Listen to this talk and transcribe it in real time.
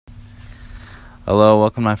Hello,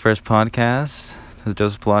 welcome to my first podcast, the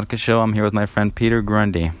Joseph Pilatka Show. I'm here with my friend Peter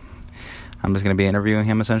Grundy. I'm just going to be interviewing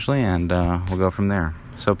him essentially, and we'll go from there.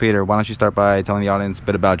 So, Peter, why don't you start by telling the audience a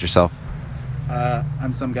bit about yourself?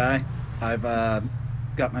 I'm some guy. I've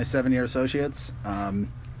got my 7-year associates.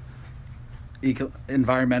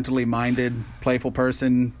 Environmentally minded, playful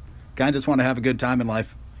person. Kind of just want to have a good time in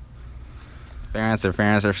life. Fair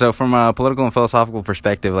answer. So, from a political and philosophical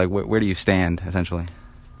perspective, like, where do you stand, essentially?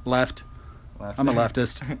 Left. I'm a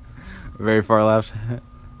leftist. Very far left?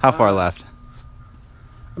 How far left?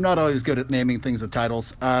 I'm not always good at naming things with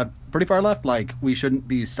titles. Pretty far left, like we shouldn't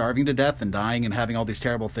be starving to death and dying and having all these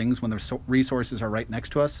terrible things when the resources are right next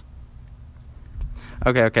to us.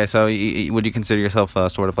 Okay. So, would you consider yourself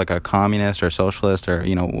sort of like a communist or socialist, or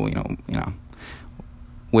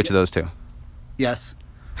which of those two? Yes.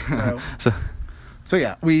 So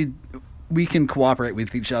yeah, we can cooperate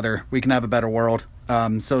with each other. We can have a better world.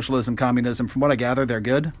 Socialism, communism, from what I gather, they're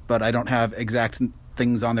good, but I don't have exact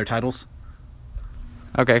things on their titles.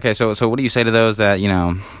 Okay. So what do you say to those that,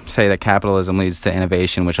 say that capitalism leads to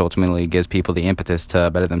innovation, which ultimately gives people the impetus to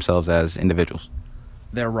better themselves as individuals?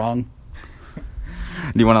 They're wrong.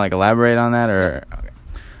 Do you want to elaborate on that, or? Okay.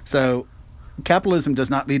 So, capitalism does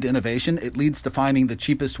not lead to innovation. It leads to finding the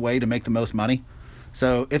cheapest way to make the most money.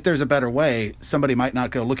 So, if there's a better way, somebody might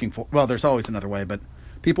not go looking for. Well, there's always another way, but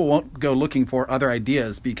people won't go looking for other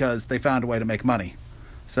ideas because they found a way to make money.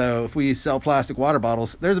 So if we sell plastic water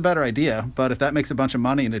bottles, there's a better idea, but if that makes a bunch of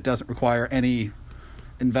money and it doesn't require any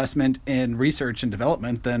investment in research and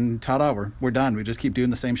development, then ta-da, we're done. We just keep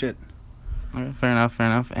doing the same shit. Okay, fair enough.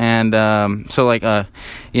 And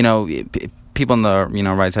people on the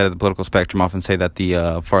right side of the political spectrum often say that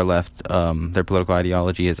the far left, their political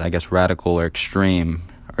ideology is, I guess, radical or extreme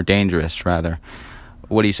or dangerous, rather.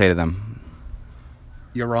 What do you say to them?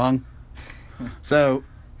 You're wrong. So,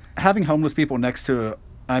 having homeless people next to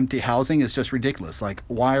empty housing is just ridiculous. Like,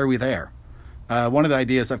 why are we there? One of the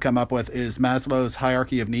ideas I've come up with is Maslow's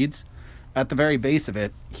hierarchy of needs. At the very base of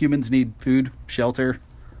it, humans need food, shelter,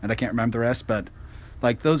 and I can't remember the rest, but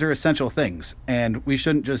those are essential things. And we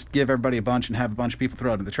shouldn't just give everybody a bunch and have a bunch of people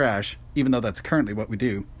throw it in the trash, even though that's currently what we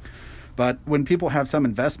do. But when people have some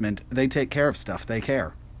investment, they take care of stuff. They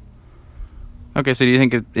care. Okay, so do you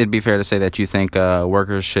think it'd be fair to say that you think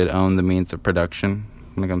workers should own the means of production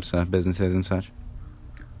when it comes to businesses and such?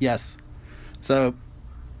 Yes. So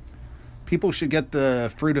people should get the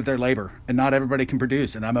fruit of their labor, and not everybody can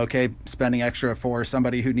produce, and I'm okay spending extra for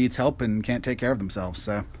somebody who needs help and can't take care of themselves.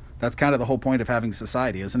 So that's kind of the whole point of having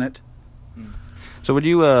society, isn't it? So would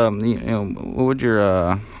you, what would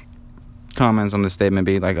your comments on this statement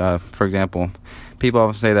be? For example, people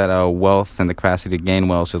often say that wealth and the capacity to gain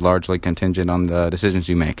wealth is largely contingent on the decisions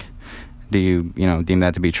you make. Do you, deem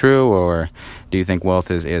that to be true, or do you think wealth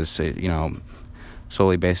is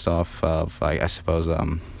solely based off of, I suppose,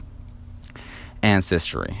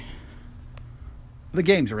 ancestry? The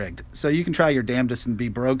game's rigged. So you can try your damnedest and be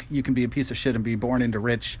broke. You can be a piece of shit and be born into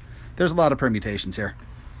rich. There's a lot of permutations here.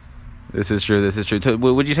 This is true. So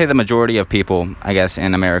would you say the majority of people, I guess,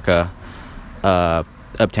 in America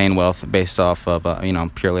obtain wealth based off of,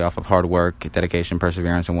 purely off of hard work, dedication,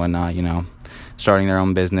 perseverance, and whatnot, starting their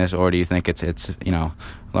own business? Or do you think it's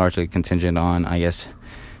largely contingent on, I guess,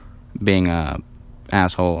 being a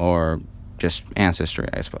asshole or just ancestry,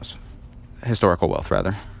 I suppose? Historical wealth,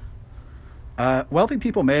 rather. Wealthy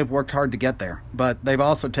people may have worked hard to get there, but they've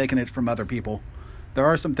also taken it from other people. There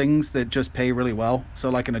are some things that just pay really well. So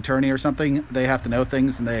like an attorney or something, they have to know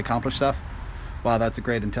things and they accomplish stuff. Wow, that's a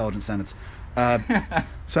great intelligent sentence.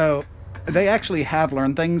 So they actually have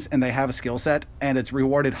learned things and they have a skill set, and it's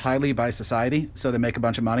rewarded highly by society, so they make a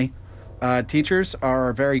bunch of money. Teachers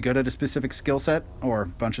are very good at a specific skill set or a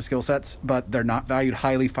bunch of skill sets, but they're not valued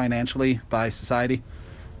highly financially by society.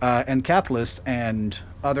 And capitalists and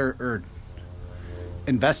other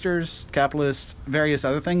investors, capitalists, various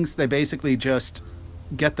other things, they basically just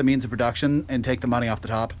get the means of production and take the money off the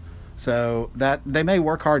top. So that they may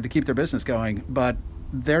work hard to keep their business going, but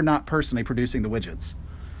they're not personally producing the widgets.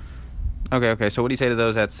 Okay. So what do you say to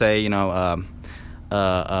those that say, a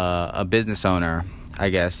business owner, I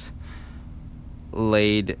guess,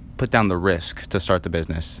 put down the risk to start the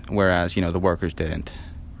business, whereas, the workers didn't?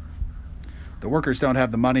 The workers don't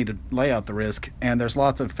have the money to lay out the risk, and there's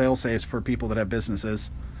lots of fail-safes for people that have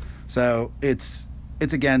businesses. So it's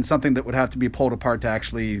again, something that would have to be pulled apart to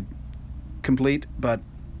actually complete, but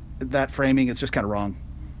that framing is just kind of wrong.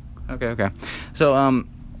 Okay. So,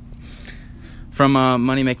 from a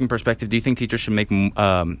money-making perspective, do you think teachers should make,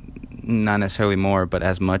 not necessarily more, but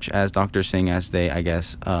as much as doctors, seeing as they, I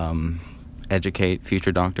guess, educate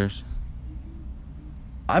future doctors?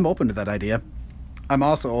 I'm open to that idea. I'm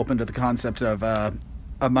also open to the concept of a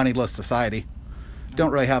moneyless society.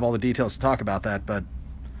 Don't really have all the details to talk about that, but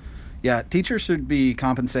yeah, teachers should be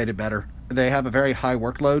compensated better. They have a very high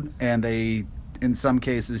workload, and they, in some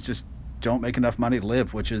cases, just don't make enough money to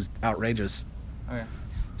live, which is outrageous. Okay.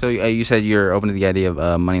 So you said you're open to the idea of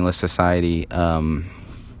a moneyless society. How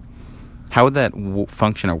would that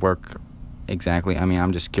function or work exactly? I mean,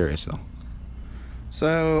 I'm just curious, though.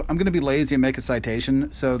 So I'm going to be lazy and make a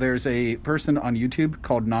citation. So there's a person on YouTube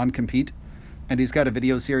called Non-Compete, and he's got a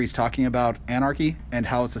video series talking about anarchy and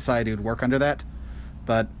how a society would work under that.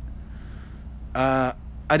 But I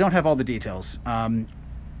don't have all the details.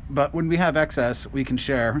 But when we have excess, we can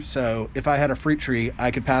share. So if I had a fruit tree,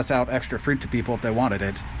 I could pass out extra fruit to people if they wanted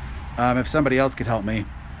it. If somebody else could help me.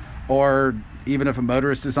 Or even if a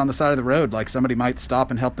motorist is on the side of the road, like somebody might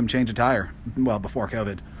stop and help them change a tire. Well, before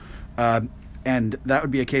COVID. And that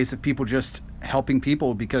would be a case of people just helping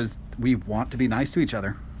people because we want to be nice to each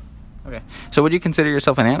other. Okay. So would you consider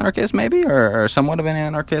yourself an anarchist, maybe? Or somewhat of an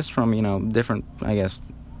anarchist from, different, I guess,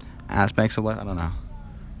 aspects of life? I don't know.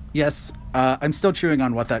 Yes. I'm still chewing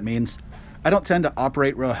on what that means. I don't tend to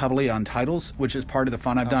operate real heavily on titles, which is part of the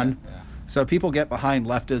fun I've done. Yeah. So people get behind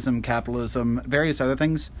leftism, capitalism, various other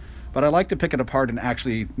things. But I like to pick it apart and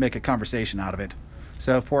actually make a conversation out of it.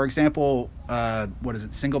 So, for example,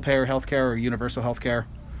 single-payer healthcare or universal healthcare?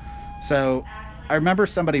 So, I remember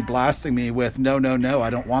somebody blasting me with, no, I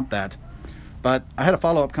don't want that. But I had a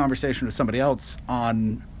follow-up conversation with somebody else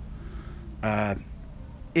on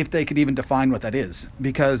if they could even define what that is.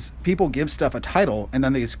 Because people give stuff a title, and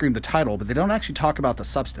then they scream the title, but they don't actually talk about the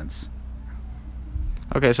substance.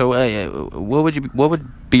 Okay, so what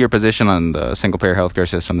would be your position on the single-payer healthcare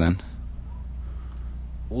system then?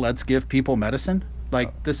 Let's give people medicine.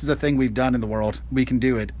 This is a thing we've done in the world. We can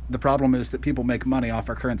do it. The problem is that people make money off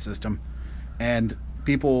our current system. And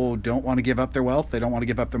people don't want to give up their wealth. They don't want to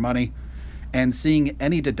give up their money. And seeing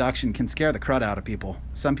any deduction can scare the crud out of people.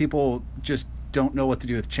 Some people just don't know what to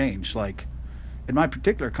do with change. Like, in my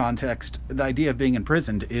particular context, the idea of being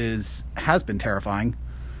imprisoned has been terrifying.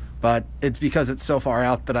 But it's because it's so far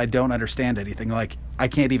out that I don't understand anything. Like, I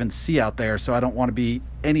can't even see out there, so I don't want to be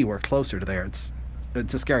anywhere closer to there.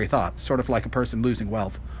 It's a scary thought, sort of like a person losing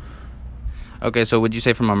wealth. Okay, so would you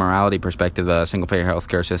say from a morality perspective, the single-payer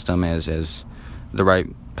healthcare system is the right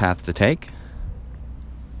path to take?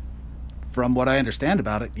 From what I understand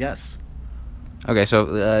about it, yes. Okay,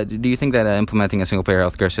 so do you think that implementing a single-payer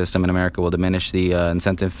healthcare system in America will diminish the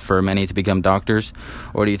incentive for many to become doctors,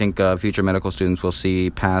 or do you think future medical students will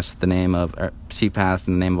see past in the name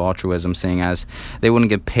of altruism, seeing as they wouldn't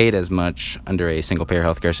get paid as much under a single-payer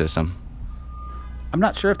healthcare system? I'm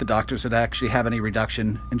not sure if the doctors would actually have any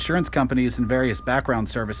reduction. Insurance companies and various background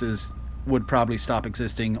services would probably stop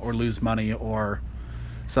existing or lose money or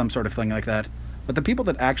some sort of thing like that. But the people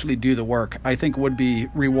that actually do the work, I think, would be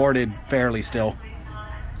rewarded fairly still.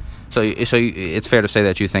 So it's fair to say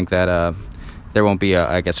that you think that there won't be,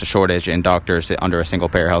 a shortage in doctors under a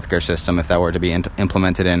single-payer healthcare system if that were to be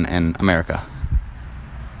implemented in America?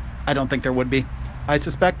 I don't think there would be. I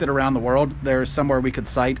suspect that around the world, there's somewhere we could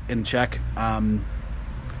cite and check.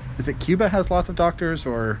 Is it Cuba has lots of doctors?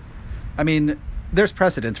 Or, I mean, there's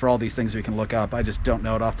precedents for all these things we can look up. I just don't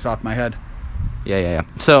know it off the top of my head. Yeah.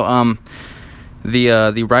 So,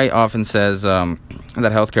 the right often says that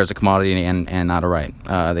healthcare is a commodity and not a right.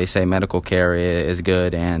 They say medical care is a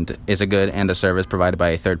good and a service provided by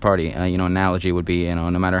a third party. Analogy would be,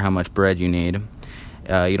 no matter how much bread you need,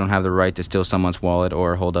 you don't have the right to steal someone's wallet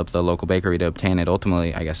or hold up the local bakery to obtain it.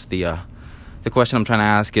 Ultimately, I guess the question I'm trying to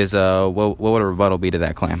ask is, what would a rebuttal be to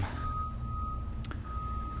that claim?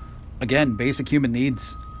 Again, basic human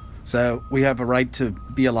needs. So we have a right to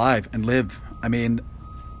be alive and live. I mean,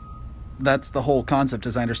 that's the whole concept,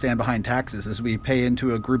 as I understand, behind taxes, is we pay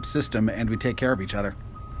into a group system and we take care of each other.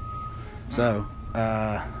 So,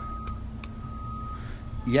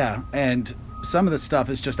 yeah, and some of the stuff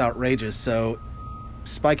is just outrageous. So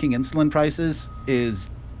spiking insulin prices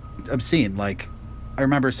is obscene. Like, I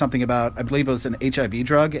remember something about, I believe it was an HIV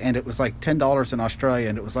drug, and it was like $10 in Australia,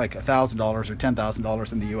 and it was like $1,000 or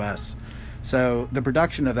 $10,000 in the US. So the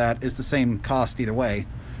production of that is the same cost either way.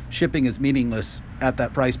 Shipping is meaningless at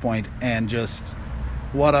that price point, and just,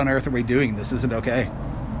 what on earth are we doing? This isn't okay.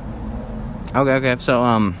 Okay. So,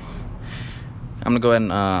 I'm going to go ahead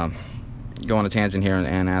and go on a tangent here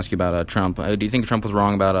and ask you about Trump. Do you think Trump was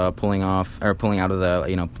wrong about pulling out of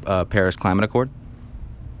the Paris Climate Accord?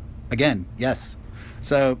 Again, yes.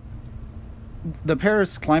 So the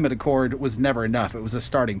Paris Climate Accord was never enough. It was a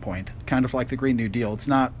starting point, kind of like the Green New Deal. It's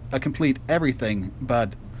not a complete everything,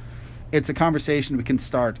 but it's a conversation we can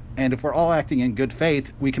start. And if we're all acting in good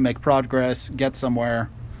faith, we can make progress, get somewhere.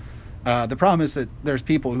 The problem is that there's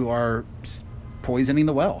people who are poisoning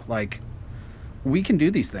the well. Like, we can do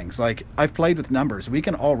these things. Like, I've played with numbers. We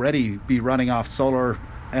can already be running off solar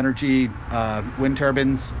energy, wind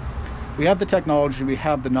turbines. We have the technology, we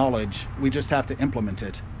have the knowledge, we just have to implement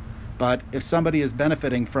it. But if somebody is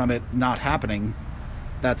benefiting from it not happening,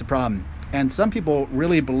 that's a problem. And some people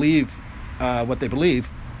really believe what they believe,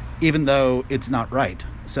 even though it's not right.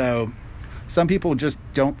 So some people just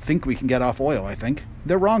don't think we can get off oil, I think.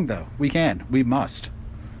 They're wrong, though. We can. We must.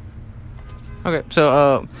 Okay,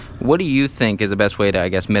 so what do you think is the best way to, I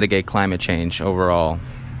guess, mitigate climate change overall,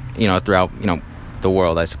 throughout, the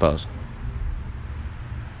world, I suppose?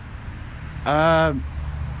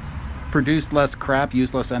 Produce less crap,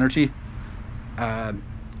 use less energy.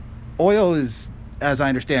 Oil is, as I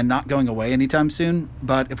understand, not going away anytime soon,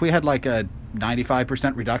 but if we had like a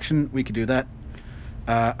 95% reduction, we could do that.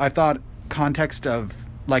 I thought context of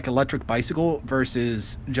like electric bicycle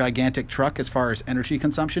versus gigantic truck as far as energy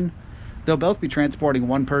consumption, they'll both be transporting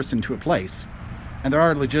one person to a place. And there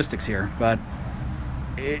are logistics here, but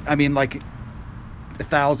like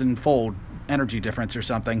 1,000-fold energy difference or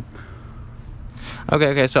something.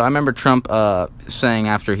 Okay. So I remember Trump saying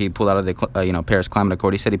after he pulled out of the Paris Climate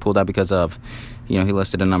Accord, he said he pulled out because of, he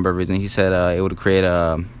listed a number of reasons. He said it would create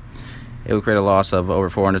a loss of over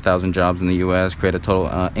 400,000 jobs in the U.S., create a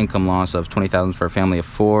total income loss of 20,000 for a family of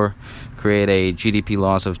four, create a GDP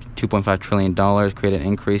loss of $2.5 trillion, create an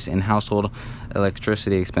increase in household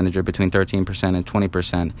electricity expenditure between 13% and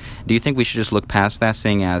 20%. Do you think we should just look past that,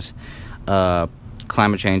 seeing as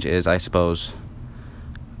climate change is, I suppose,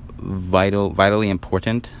 vitally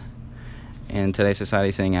important in today's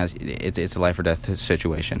society, seeing as it's a life or death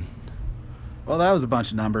situation? Well, that was a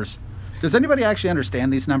bunch of numbers. Does anybody actually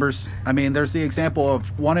understand these numbers? I mean, there's the example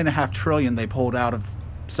of $1.5 trillion they pulled out of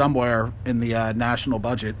somewhere in the national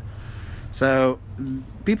budget. So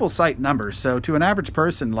people cite numbers. So to an average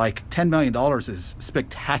person, like $10 million is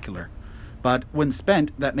spectacular. But when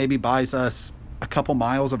spent, that maybe buys us a couple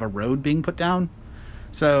miles of a road being put down.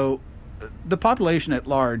 So the population at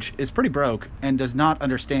large is pretty broke and does not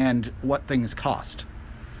understand what things cost.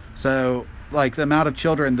 So like the amount of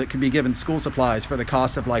children that could be given school supplies for the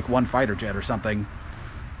cost of like one fighter jet or something.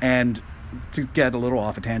 And to get a little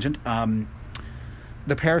off a tangent,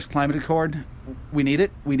 the Paris Climate Accord, we need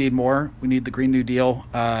it. We need more. We need the Green New Deal.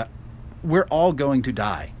 We're all going to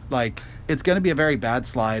die. Like, it's going to be a very bad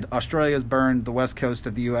slide. Australia's burned. The west coast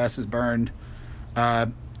of the U.S. is burned.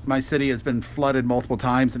 My city has been flooded multiple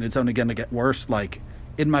times, and it's only going to get worse. Like,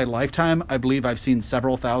 in my lifetime, I believe I've seen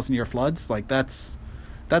several thousand-year floods. Like, that's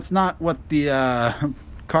not what the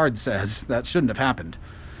card says. That shouldn't have happened.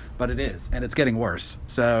 But it is, and it's getting worse.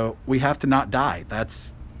 So we have to not die.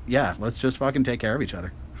 Let's just fucking take care of each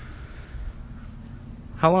other.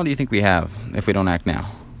 How long do you think we have if we don't act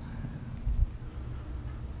now?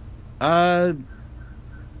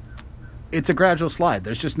 It's a gradual slide.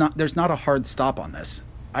 There's not a hard stop on this.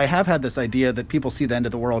 I have had this idea that people see the end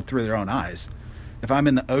of the world through their own eyes. If I'm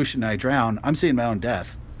in the ocean and I drown, I'm seeing my own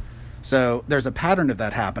death. So there's a pattern of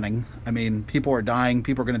that happening. I mean, people are dying,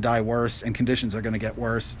 people are going to die worse, and conditions are going to get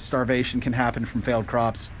worse. Starvation can happen from failed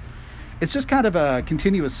crops. It's just kind of a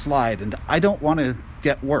continuous slide, and I don't want to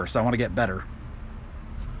get worse. I want to get better.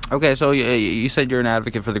 Okay, so you said you're an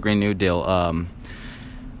advocate for the Green New Deal.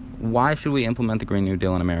 Why should we implement the Green New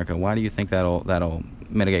Deal in America? Why do you think that'll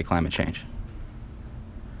mitigate climate change?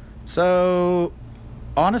 So,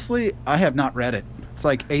 honestly, I have not read it. It's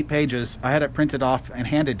like 8 pages. I had it printed off and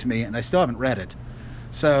handed to me, and I still haven't read it.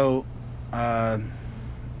 So,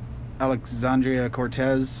 Alexandria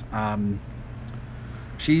Cortez,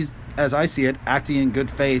 she's, as I see it, acting in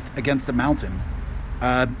good faith against the mountain.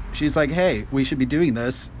 She's like, hey, we should be doing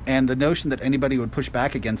this, and the notion that anybody would push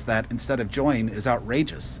back against that instead of join is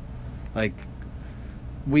outrageous. Like,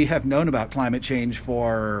 we have known about climate change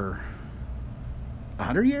for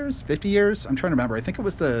 100 years, 50 years? I'm trying to remember. I think it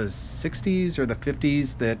was the 60s or the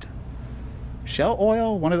 50s that Shell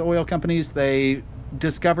Oil, one of the oil companies, they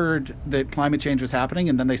discovered that climate change was happening,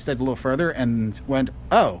 and then they studied a little further and went,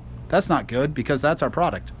 oh, that's not good because that's our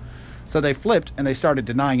product. So they flipped and they started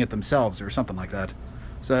denying it themselves or something like that.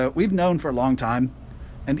 So we've known for a long time.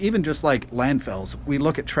 And even just like landfills, we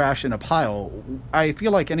look at trash in a pile. I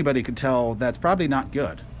feel like anybody could tell that's probably not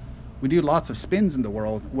good. We do lots of spins in the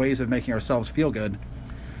world, ways of making ourselves feel good,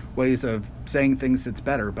 ways of saying things that's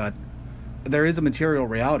better. But there is a material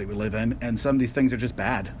reality we live in, and some of these things are just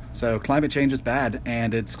bad. So climate change is bad,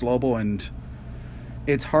 and it's global, and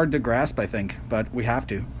it's hard to grasp, I think, but we have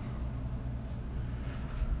to.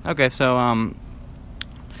 Okay, so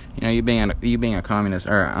You being a communist,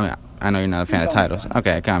 or I know you're not a fan of titles.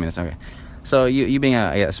 Okay, a communist. Okay, so you being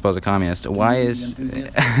I suppose a communist, why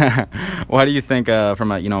do you think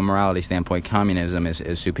from a morality standpoint communism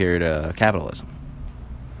is superior to capitalism?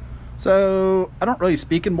 So I don't really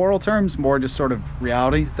speak in moral terms, more just sort of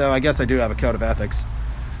reality, though I guess I do have a code of ethics.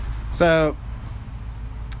 So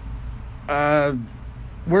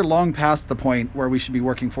we're long past the point where we should be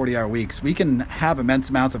working 40-hour weeks. We can have immense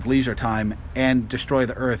amounts of leisure time and destroy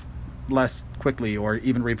the earth less quickly, or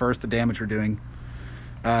even reverse the damage we're doing.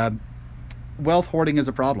 Wealth hoarding is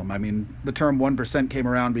a problem. I mean, the term 1% came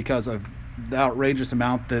around because of the outrageous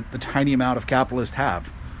amount that the tiny amount of capitalists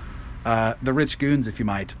have. The rich goons, if you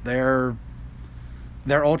might. They're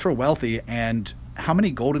ultra wealthy, and how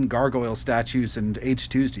many golden gargoyle statues and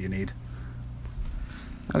H2s do you need?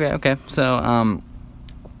 Okay. So,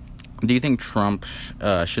 do you think Trump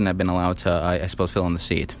shouldn't have been allowed to, I suppose, fill in the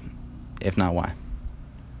seat? If not, why?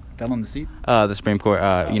 Fell in the seat? The Supreme Court,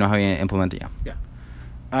 you know how he implemented, Yeah.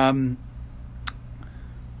 I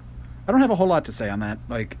don't have a whole lot to say on that.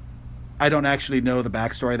 Like, I don't actually know the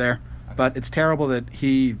backstory there, but it's terrible that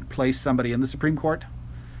he placed somebody in the Supreme Court,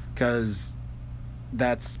 because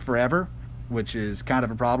that's forever, which is kind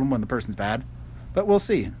of a problem when the person's bad. But we'll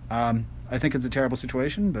see. I think it's a terrible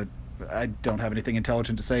situation, but I don't have anything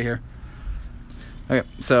intelligent to say here. Okay,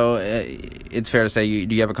 so it's fair to say,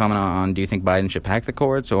 do you have a comment on do you think Biden should pack the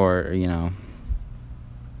courts, or,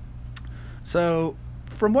 So,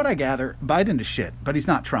 from what I gather, Biden is shit, but he's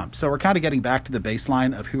not Trump. So we're kind of getting back to the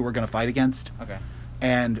baseline of who we're going to fight against. Okay.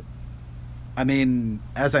 And, I mean,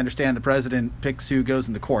 as I understand, the president picks who goes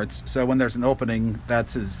in the courts. So when there's an opening,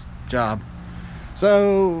 that's his job.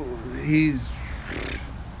 So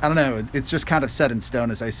I don't know. It's just kind of set in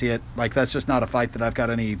stone as I see it. Like, that's just not a fight that I've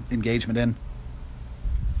got any engagement in.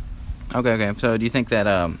 Okay. So do you think that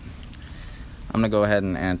I'm going to go ahead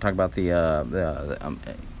and talk about the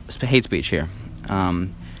hate speech here. Do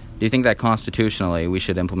you think that constitutionally we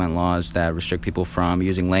should implement laws that restrict people from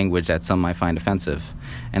using language that some might find offensive?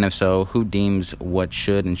 And if so, who deems what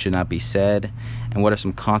should and should not be said? And what are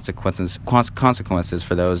some consequences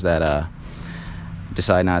for those that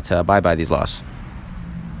decide not to abide by these laws?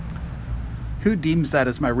 Who deems that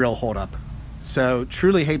as my real holdup? So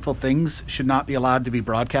truly hateful things should not be allowed to be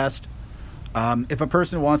broadcast. If a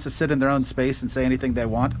person wants to sit in their own space and say anything they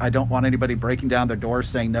want, I don't want anybody breaking down their doors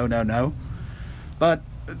saying no, no, no. But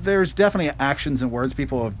there's definitely actions and words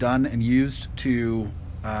people have done and used to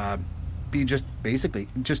be just basically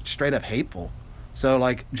just straight up hateful. So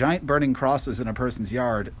like giant burning crosses in a person's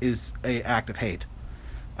yard is an act of hate.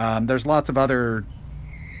 There's lots of other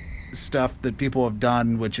stuff that people have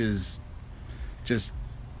done which is just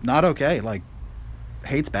not okay. Like,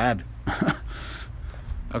 hate's bad.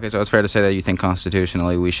 Okay, so it's fair to say that you think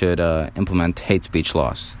constitutionally we should implement hate speech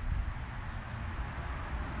laws.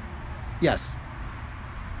 Yes.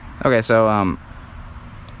 Okay, so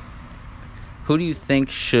who do you think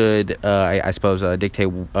should, I suppose, dictate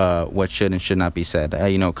what should and should not be said?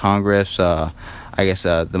 Congress, I guess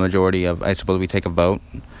the majority of, I suppose we take a vote,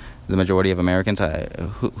 the majority of Americans.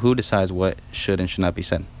 Who decides what should and should not be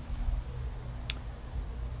said?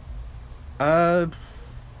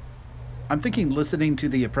 I'm thinking listening to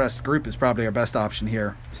the oppressed group is probably our best option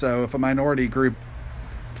here. So if a minority group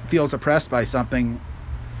feels oppressed by something,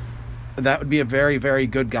 that would be a very, very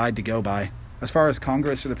good guide to go by. As far as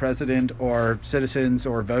Congress or the president or citizens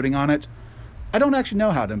or voting on it, I don't actually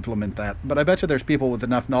know how to implement that, but I bet you there's people with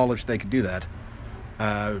enough knowledge they could do that.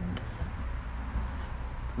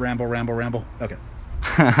 Ramble. Okay.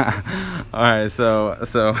 All right, so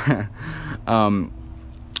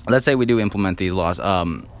let's say we do implement these laws.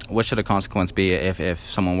 What should the consequence be if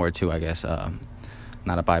someone were to, I guess,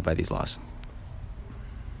 not abide by these laws?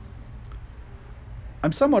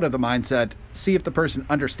 I'm somewhat of the mindset, see if the person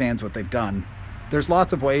understands what they've done. There's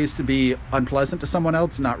lots of ways to be unpleasant to someone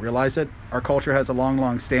else and not realize it. Our culture has a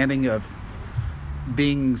long standing of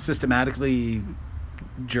being systematically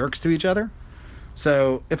jerks to each other.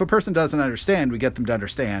 So if a person doesn't understand, we get them to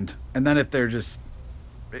understand. And then if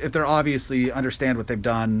they're obviously understand what they've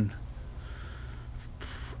done,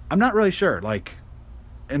 I'm not really sure. Like,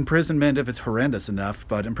 imprisonment, if it's horrendous enough,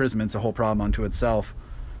 but imprisonment's a whole problem unto itself.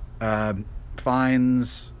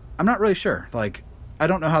 Fines, I'm not really sure. Like, I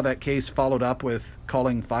don't know how that case followed up with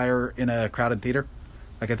calling fire in a crowded theater.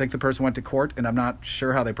 Like, I think the person went to court, and I'm not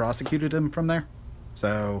sure how they prosecuted him from there.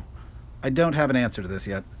 So, I don't have an answer to this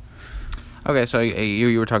yet. Okay, so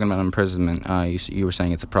you were talking about imprisonment. You were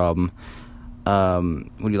saying it's a problem.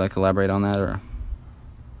 Would you like to elaborate on that, or?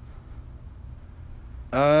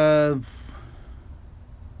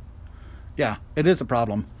 Yeah, it is a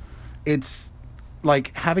problem. It's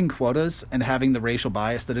like having quotas and having the racial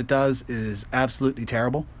bias that it does is absolutely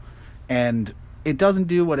terrible. And it doesn't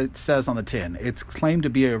do what it says on the tin. It's claimed to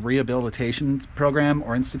be a rehabilitation program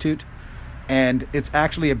or institute, and it's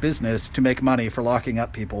actually a business to make money for locking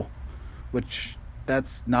up people, which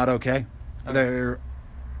that's not okay. They're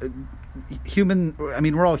human. I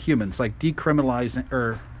mean, we're all humans. Like, decriminalizing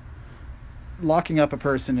or locking up a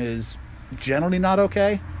person is generally not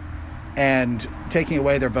okay, and taking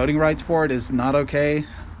away their voting rights for it is not okay.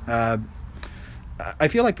 I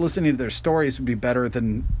feel like listening to their stories would be better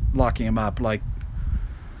than locking them up. Like,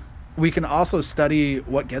 we can also study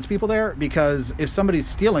what gets people there, because if somebody's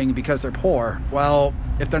stealing because they're poor, well,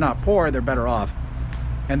 if they're not poor, they're better off.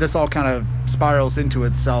 And this all kind of spirals into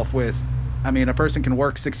itself with, I mean, a person can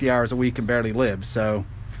work 60 hours a week and barely live, so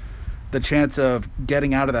the chance of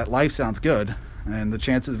getting out of that life sounds good, and the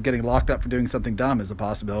chances of getting locked up for doing something dumb is a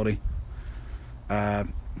possibility. I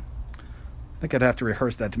think I'd have to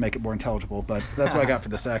rehearse that to make it more intelligible, but that's what I got for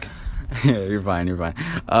the sec. Yeah, you're fine.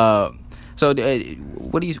 So,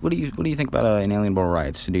 what do you think about inalienable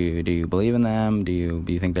rights? Do you believe in them? Do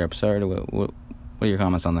you think they're absurd? What are your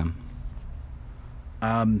comments on them?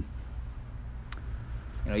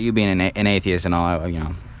 You being an atheist and all,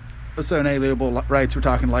 So inalienable rights, we're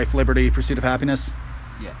talking life, liberty, pursuit of happiness?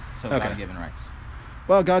 Yes. So Okay. God-given rights.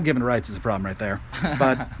 Well, God-given rights is a problem right there.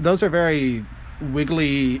 But those are very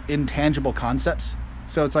wiggly, intangible concepts.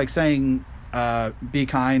 So it's like saying be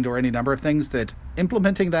kind or any number of things that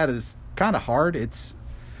implementing that is kind of hard.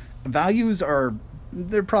 Values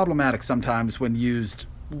they're problematic sometimes when used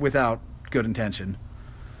without good intention.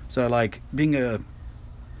 So like being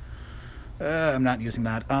I'm not using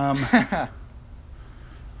that.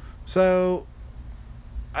 So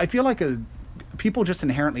I feel like people just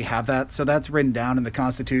inherently have that. So that's written down in the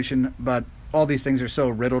Constitution, but all these things are so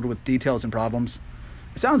riddled with details and problems.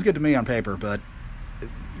 It sounds good to me on paper, but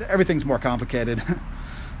everything's more complicated.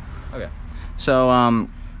 Okay. So,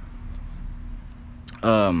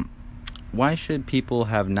 why should people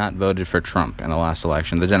have not voted for Trump in the last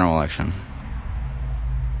election, the general election?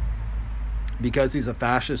 Because he's a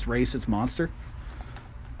fascist, racist monster.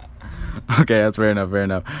 Okay, that's fair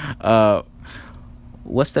enough.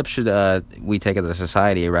 What steps should we take as a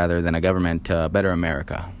society rather than a government to better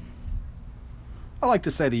America? I like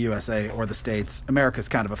to say the USA or the States. America's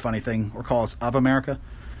kind of a funny thing. Or call us of America.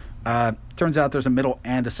 Turns out there's a middle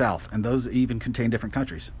and a south, and those even contain different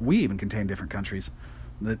countries. We even contain different countries.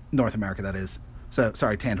 North America, that is. So,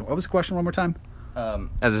 sorry, tangent. What was the question one more time?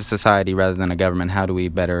 As a society rather than a government, how do we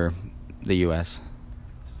better the U.S.?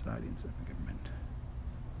 Society and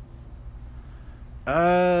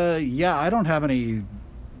government. Yeah, I don't have any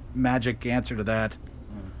magic answer to that.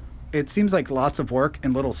 It seems like lots of work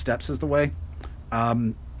and little steps is the way.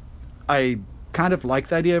 I kind of like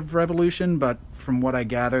the idea of revolution, but from what I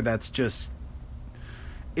gather,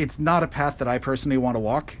 it's not a path that I personally want to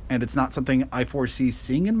walk, and it's not something I foresee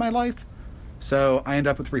seeing in my life. So I end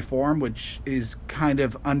up with reform, which is kind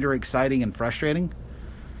of underexciting and frustrating.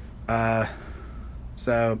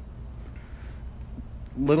 So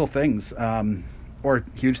little things, or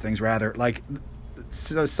huge things rather, like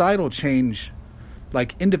societal change,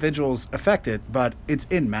 like individuals affect it, but it's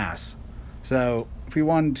in mass. So if we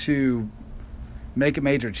wanted to make a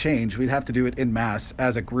major change, we'd have to do it in mass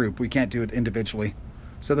as a group. We can't do it individually.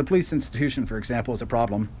 So the police institution, for example, is a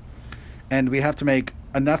problem. And we have to make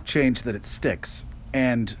enough change that it sticks.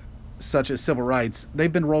 And such as civil rights,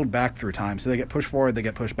 they've been rolled back through time. So they get pushed forward, they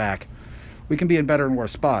get pushed back. We can be in better and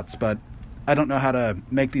worse spots, but I don't know how to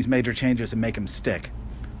make these major changes and make them stick.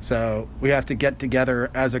 So we have to get together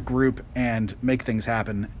as a group and make things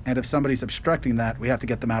happen. And if somebody's obstructing that, we have to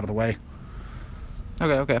get them out of the way.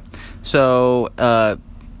 Okay. So,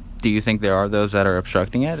 do you think there are those that are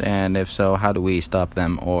obstructing it? And if so, how do we stop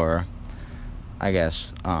them or, I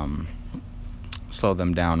guess, slow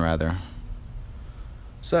them down, rather?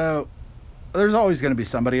 So, there's always going to be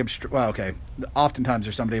somebody oftentimes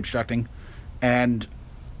there's somebody obstructing. And,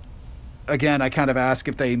 again, I kind of ask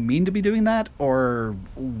if they mean to be doing that or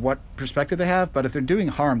what perspective they have. But if they're doing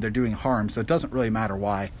harm, they're doing harm. So it doesn't really matter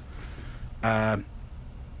why.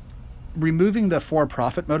 Removing the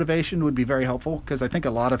for-profit motivation would be very helpful, because I think a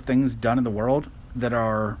lot of things done in the world that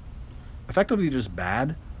are effectively just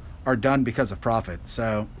bad are done because of profit.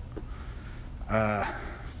 So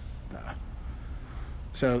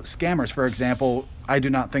scammers, for example, I do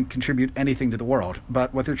not think contribute anything to the world,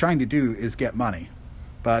 but what they're trying to do is get money.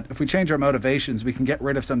 But if we change our motivations, we can get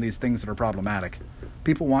rid of some of these things that are problematic.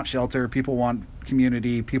 People want shelter, people want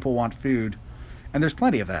community, people want food. And there's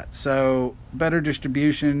plenty of that. So better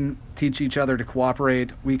distribution, teach each other to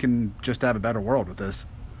cooperate. We can just have a better world with this.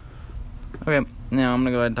 Okay, now I'm going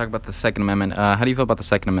to go ahead and talk about the Second Amendment. How do you feel about the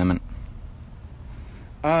Second Amendment?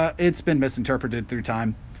 It's been misinterpreted through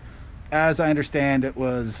time. As I understand, it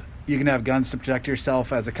was you can have guns to protect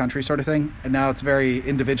yourself as a country sort of thing, and now it's very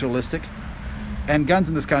individualistic. And guns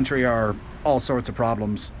in this country are all sorts of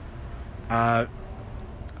problems. I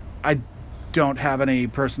don't have any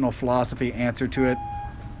personal philosophy answer to it.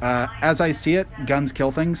 As I see it, guns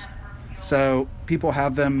kill things. So people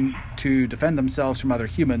have them to defend themselves from other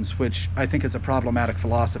humans, which I think is a problematic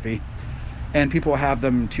philosophy. And people have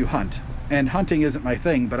them to hunt. And hunting isn't my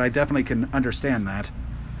thing, but I definitely can understand that.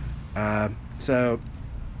 So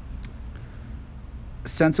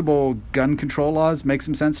sensible gun control laws make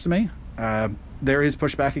some sense to me. There is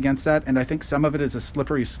pushback against that, and I think some of it is a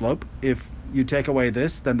slippery slope. If you take away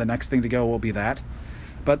this, then the next thing to go will be that.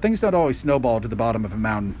 But things don't always snowball to the bottom of a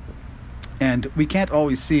mountain. And we can't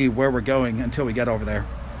always see where we're going until we get over there.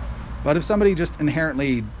 But if somebody just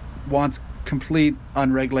inherently wants complete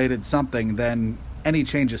unregulated something, then any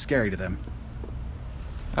change is scary to them.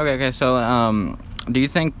 Okay, so do you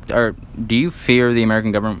think, or do you fear the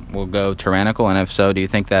American government will go tyrannical? And if so, do you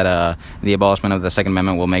think that the abolishment of the Second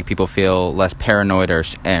Amendment will make people feel less paranoid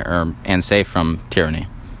and safe from tyranny?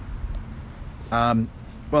 Well,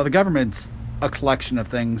 the government's a collection of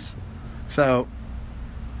things. So,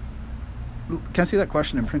 can I see that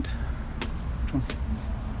question in print?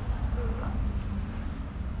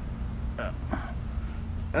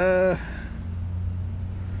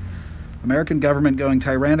 American government going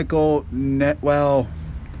tyrannical, well,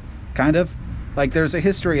 kind of. Like, there's a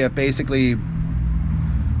history of basically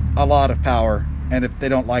a lot of power, and if they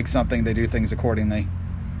don't like something, they do things accordingly.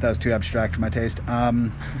 That was too abstract for my taste.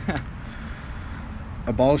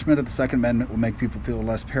 Abolishment of the Second Amendment will make people feel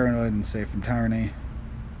less paranoid and safe from tyranny.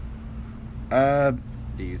 Do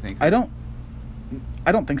you think so?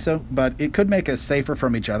 I don't think so, but it could make us safer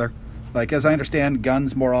from each other. Like, as I understand,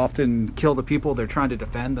 guns more often kill the people they're trying to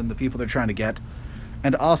defend than the people they're trying to get.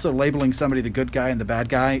 And also labeling somebody the good guy and the bad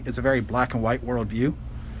guy is a very black and white worldview,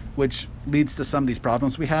 which leads to some of these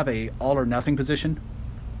problems. We have a all or nothing position.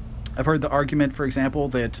 I've heard the argument, for example,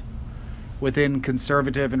 that within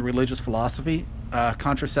conservative and religious philosophy,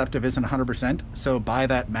 contraceptive isn't 100%, so by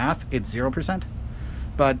that math, it's 0%.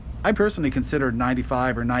 But I personally consider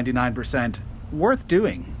 95 or 99% worth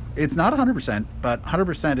doing. It's not 100%, but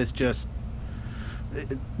 100% is just...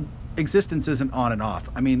 Existence isn't on and off.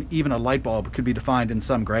 I mean, even a light bulb could be defined in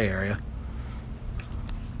some gray area.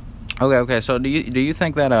 Okay. So do you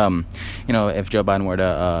think that if Joe Biden were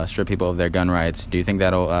to strip people of their gun rights, do you think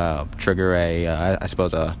that'll trigger a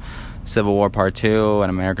Civil War Part 2, an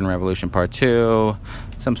American Revolution Part 2,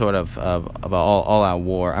 some sort of a all-out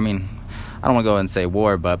war? I mean, I don't want to go and say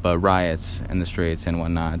war, but riots in the streets and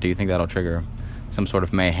whatnot. Do you think that'll trigger some sort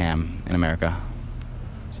of mayhem in America?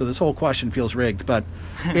 So this whole question feels rigged, but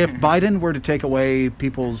if Biden were to take away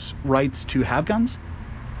people's rights to have guns,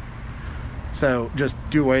 so just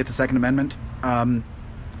do away with the Second Amendment,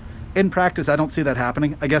 in practice, I don't see that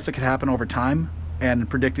happening. I guess it could happen over time, and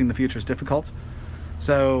predicting the future is difficult.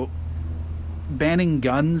 So banning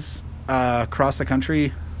guns across the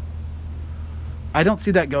country, I don't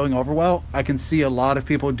see that going over well. I can see a lot of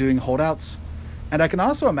people doing holdouts, and I can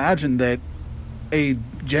also imagine that a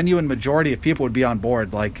genuine majority of people would be on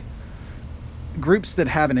board. Like, groups that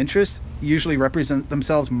have an interest usually represent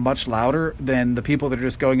themselves much louder than the people that are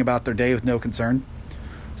just going about their day with no concern.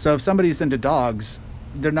 So if somebody's into dogs,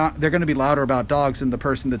 they're going to be louder about dogs than the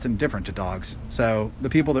person that's indifferent to dogs. So the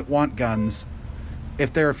people that want guns,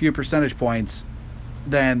 if they're a few percentage points,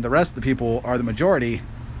 then the rest of the people are the majority.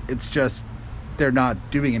 It's just they're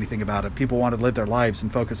not doing anything about it. People want to live their lives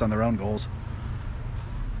and focus on their own goals.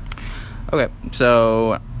 Okay,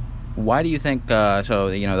 so why do you think,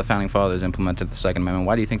 the Founding Fathers implemented the Second Amendment.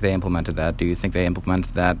 Why do you think they implemented that? Do you think they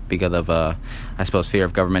implemented that because of, fear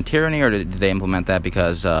of government tyranny, or did they implement that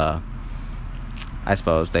because, they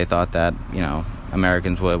thought that,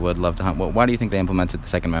 Americans would love to hunt? Why do you think they implemented the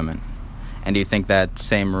Second Amendment? And do you think that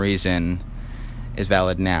same reason is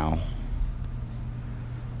valid now?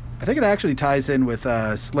 I think it actually ties in with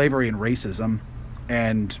slavery and racism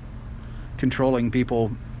and controlling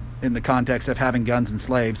people in the context of having guns and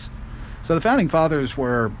slaves. So the Founding Fathers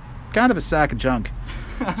were kind of a sack of junk.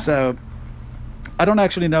 So I don't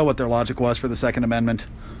actually know what their logic was for the Second Amendment,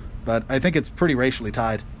 but I think it's pretty racially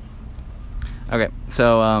tied. Okay,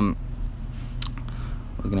 so I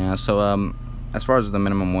was going to ask, as far as the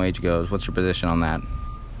minimum wage goes, what's your position on that?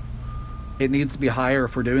 It needs to be higher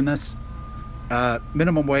if we're doing this.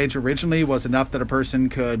 Minimum wage originally was enough that a person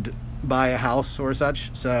could buy a house or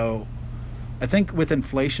such, so I think with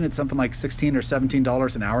inflation, it's something like $16 or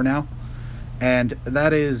 $17 an hour now. And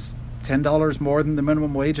that is $10 more than the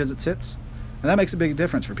minimum wage as it sits. And that makes a big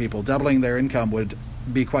difference for people. Doubling their income would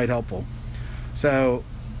be quite helpful. So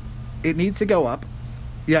it needs to go up.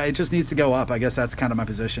 Yeah, it just needs to go up. I guess that's kind of my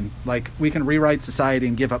position. Like, we can rewrite society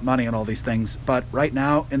and give up money on all these things. But right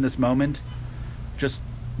now, in this moment, just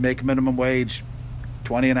make minimum wage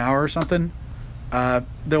 20 an hour or something.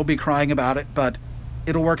 They'll be crying about it, but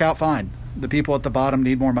it'll work out fine. The people at the bottom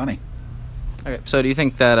need more money. Okay, so do you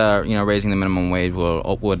think that raising the minimum wage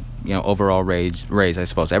would overall raise I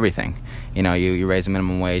suppose everything? You raise the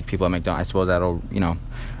minimum wage, people at McDonald's, I suppose that'll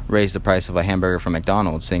raise the price of a hamburger from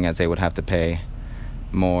McDonald's, seeing as they would have to pay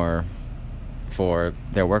more for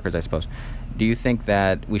their workers, I suppose. Do you think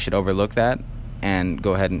that we should overlook that and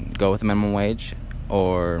go ahead and go with the minimum wage,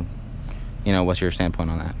 or what's your standpoint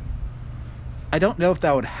on that? I don't know if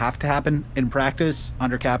that would have to happen. In practice,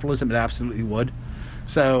 under capitalism, it absolutely would.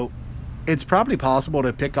 So it's probably possible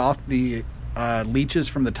to pick off the leeches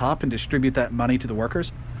from the top and distribute that money to the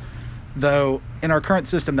workers. Though, in our current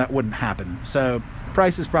system, that wouldn't happen. So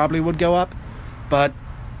prices probably would go up, but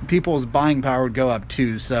people's buying power would go up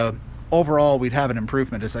too. So overall, we'd have an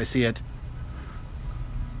improvement as I see it.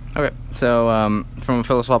 Okay, so from a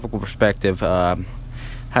philosophical perspective,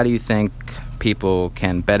 how do you think people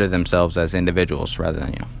can better themselves as individuals rather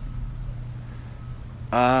than you?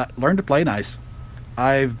 Learn to play nice.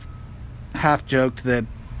 I've half joked that,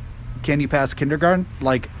 can you pass kindergarten?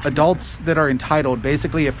 Like, adults that are entitled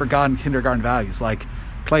basically have forgotten kindergarten values, like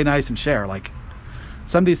play nice and share. Like,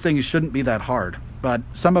 some of these things shouldn't be that hard, but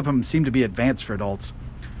some of them seem to be advanced for adults.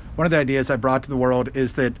 One of the ideas I brought to the world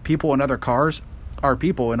is that people in other cars are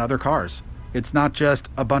people in other cars. It's not just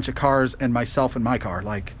a bunch of cars and myself in my car.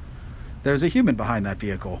 Like, there's a human behind that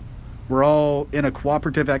vehicle. We're all in a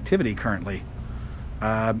cooperative activity currently.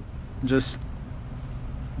 Just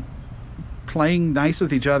playing nice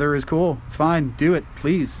with each other is cool. It's fine. Do it,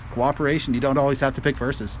 please. Cooperation. You don't always have to pick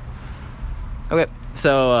verses. Okay,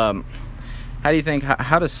 so how do you think,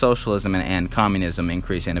 how does socialism and communism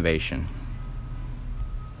increase innovation?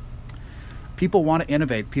 People want to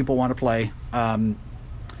innovate. People want to play.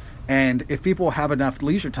 And if people have enough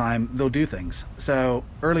leisure time, they'll do things. So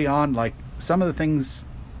early on, like some of the things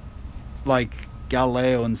like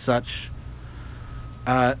Galileo and such,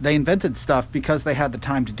 they invented stuff because they had the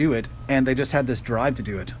time to do it, and they just had this drive to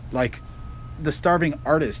do it. Like the starving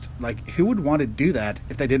artist, like who would want to do that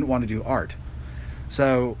if they didn't want to do art?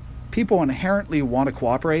 So people inherently want to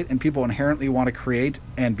cooperate, and people inherently want to create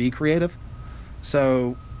and be creative.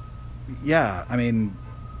 So yeah, I mean,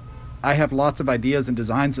 I have lots of ideas and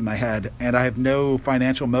designs in my head, and I have no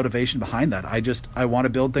financial motivation behind that. I want to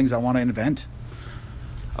build things. I want to invent.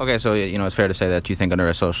 Okay, so it's fair to say that you think under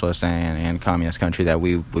a socialist and communist country that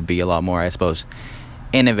we would be a lot more, I suppose,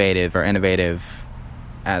 innovative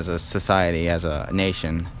as a society, as a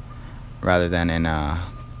nation, rather than in a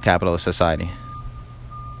capitalist society.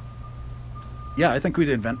 Yeah, I think we'd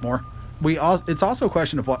invent more. It's also a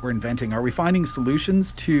question of what we're inventing. Are we finding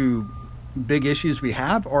solutions to big issues we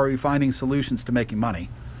have, or are we finding solutions to making money?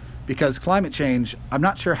 Because climate change, I'm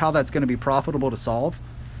not sure how that's going to be profitable to solve,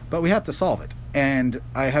 but we have to solve it. And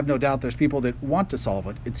I have no doubt there's people that want to solve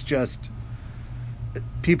it. It's just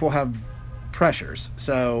people have pressures.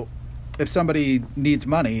 So if somebody needs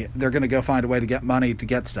money, they're going to go find a way to get money to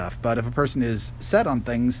get stuff. But if a person is set on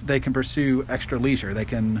things, they can pursue extra leisure. They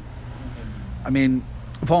can,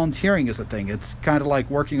 volunteering is a thing. It's kind of like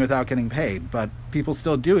working without getting paid, but people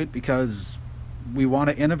still do it because we want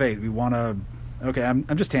to innovate. We want to. Okay, I'm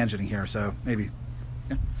just tangenting here, so maybe.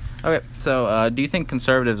 Yeah. Okay, so do you think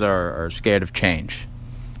conservatives are scared of change?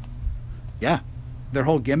 Yeah, their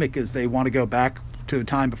whole gimmick is they want to go back to a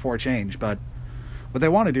time before change, but what they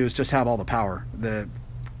want to do is just have all the power.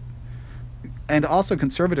 And also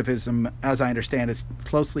conservatism, as I understand, is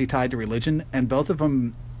closely tied to religion, and both of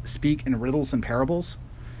them speak in riddles and parables,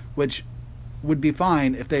 which would be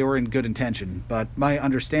fine if they were in good intention. But my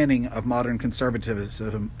understanding of modern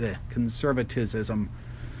conservatism,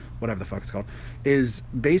 whatever the fuck it's called, is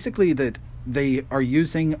basically that they are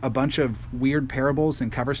using a bunch of weird parables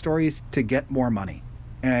and cover stories to get more money.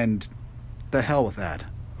 And the hell with that.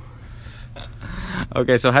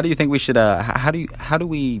 Okay, so how do you think we should, how do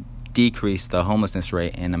we decrease the homelessness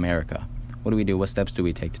rate in America? What do we do? What steps do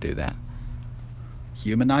we take to do that?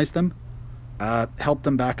 Humanize them. Help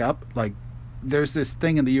them back up. Like, there's this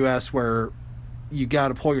thing in the U.S. where you got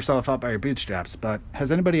to pull yourself up by your bootstraps, but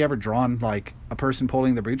has anybody ever drawn like a person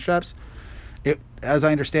pulling their bootstraps? It, as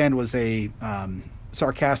I understand, was a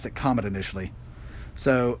sarcastic comment initially.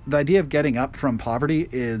 So the idea of getting up from poverty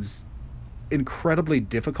is incredibly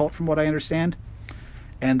difficult from what I understand,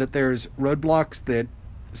 and that there's roadblocks that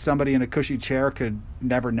somebody in a cushy chair could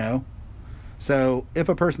never know. So if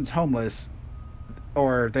a person's homeless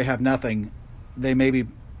or they have nothing, they may be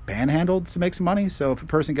panhandled to make some money. So if a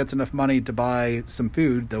person gets enough money to buy some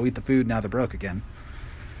food, they'll eat the food. Now they're broke again.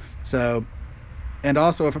 So, and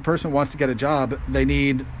also if a person wants to get a job, they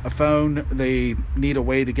need a phone, they need a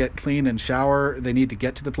way to get clean and shower, they need to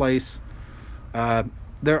get to the place.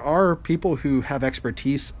 There are people who have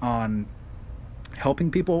expertise on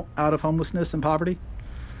helping people out of homelessness and poverty,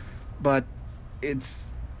 but it's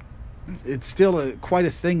still quite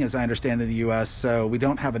a thing, as I understand, in the U.S., so we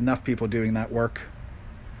don't have enough people doing that work.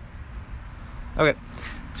 Okay,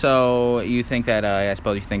 so you think that I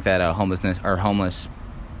suppose you think that homeless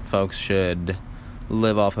folks should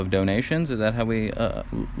live off of donations? Is that how we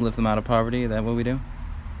lift them out of poverty? Is that what we do?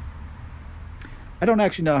 I don't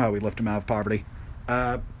actually know how we lift them out of poverty.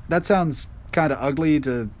 That sounds kind of ugly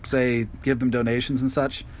to say give them donations and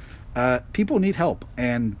such. People need help,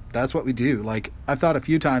 and that's what we do. Like, I've thought a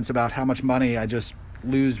few times about how much money I just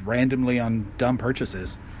lose randomly on dumb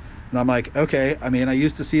purchases. And I'm like, okay, I mean, I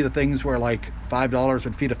used to see the things where like $5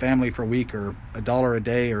 would feed a family for a week or $1 a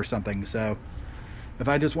day or something. So if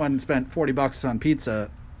I just went and spent $40 on pizza,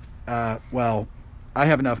 well, I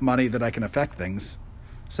have enough money that I can affect things.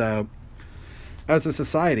 So as a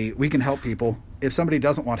society, we can help people. If somebody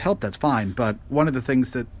doesn't want help, that's fine. But one of the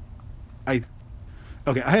things that I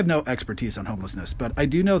have no expertise on homelessness, but I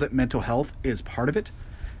do know that mental health is part of it.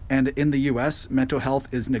 And in the U.S., mental health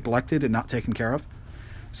is neglected and not taken care of.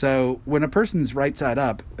 So when a person's right side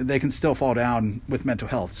up, they can still fall down with mental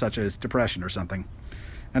health, such as depression or something.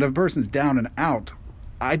 And if a person's down and out,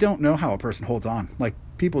 I don't know how a person holds on. Like,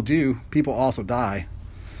 people do, people also die.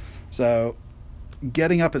 So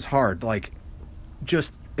getting up is hard. Like,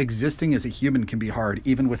 just existing as a human can be hard,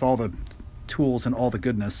 even with all the tools and all the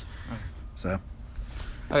goodness. So.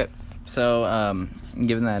 Okay, so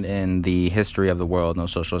given that in the history of the world no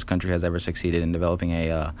socialist country has ever succeeded in developing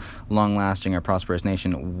a long-lasting or prosperous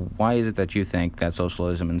nation, why is it that you think that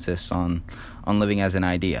socialism insists on living as an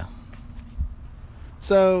idea?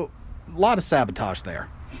 So, a lot of sabotage there.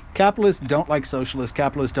 Capitalists don't like socialists.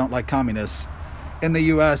 Capitalists don't like communists. In the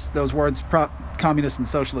U.S., those words, communist and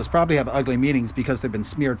socialist, probably have ugly meanings because they've been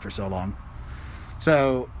smeared for so long.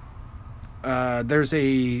 So, there's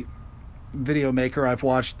a video maker I've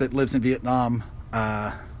watched that lives in Vietnam,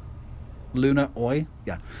 Luna Oi,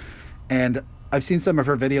 yeah. And I've seen some of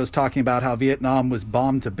her videos talking about how Vietnam was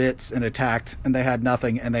bombed to bits and attacked, and they had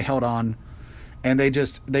nothing, and they held on. And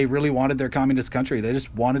they really wanted their communist country. They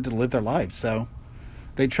just wanted to live their lives. So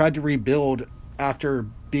they tried to rebuild after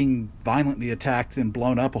being violently attacked and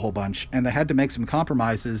blown up a whole bunch. And they had to make some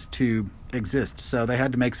compromises to exist. So they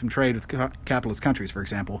had to make some trade with capitalist countries, for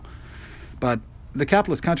example. But the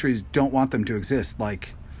capitalist countries don't want them to exist.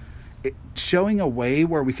 Like, showing a way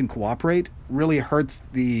where we can cooperate really hurts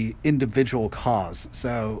the individual cause.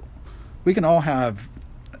 So we can all have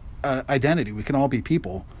identity. We can all be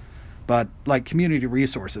people. But like community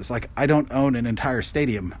resources, like I don't own an entire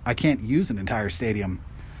stadium. I can't use an entire stadium.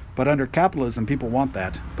 But under capitalism, people want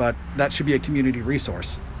that. But that should be a community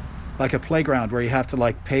resource. Like a playground where you have to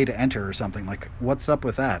like pay to enter or something. Like, what's up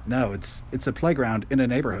with that? No, it's a playground in a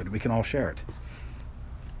neighborhood. We can all share it.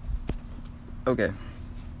 Okay.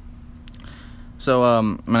 So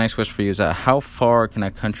my next question for you is how far can a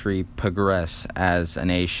country progress as a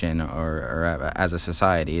nation or as a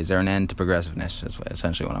society? Is there an end to progressiveness is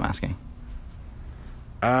essentially what I'm asking.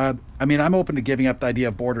 I mean, I'm open to giving up the idea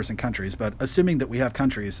of borders and countries, but assuming that we have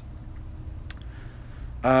countries,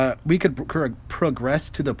 we could progress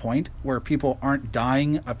to the point where people aren't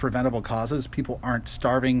dying of preventable causes, people aren't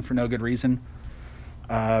starving for no good reason,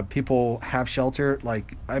 people have shelter.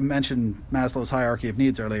 Like I mentioned Maslow's hierarchy of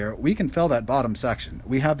needs earlier. We can fill that bottom section.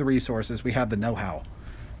 We have the resources. We have the know-how.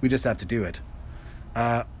 We just have to do it.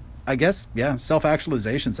 I guess, yeah,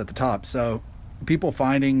 self-actualization's at the top. So people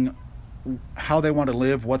finding how they want to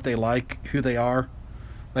live, what they like, who they are.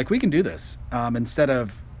 Like, we can do this instead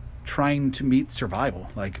of trying to meet survival.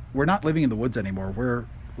 Like, we're not living in the woods anymore. We're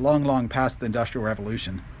long, long past the Industrial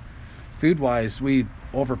Revolution. Food-wise, we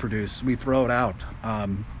overproduce. We throw it out.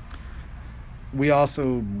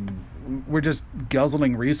 We're just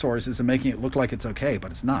guzzling resources and making it look like it's okay,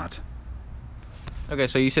 but it's not. Okay,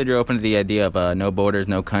 so you said you're open to the idea of no borders,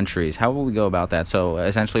 no countries. How will we go about that? So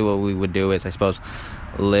essentially what we would do is, I suppose,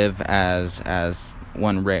 live as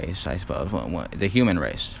one race, I suppose, the human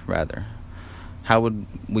race, rather. How would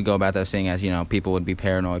we go about that, seeing as, people would be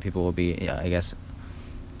paranoid, people would be, I guess,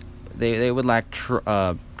 they would lack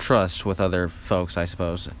trust with other folks, I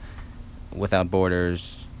suppose, without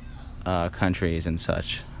borders, countries and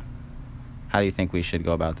such. How do you think we should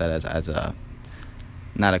go about that as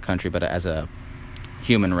not a country, but as a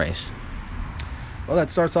human race? Well, that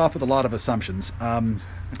starts off with a lot of assumptions.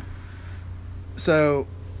 So,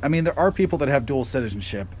 I mean, there are people that have dual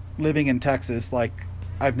citizenship. Living in Texas, like,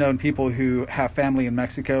 I've known people who have family in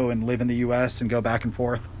Mexico and live in the U.S. and go back and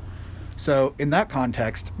forth. So, in that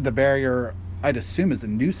context, the barrier, I'd assume, is a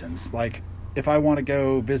nuisance. Like, if I want to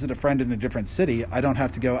go visit a friend in a different city, I don't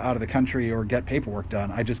have to go out of the country or get paperwork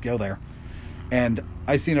done. I just go there. And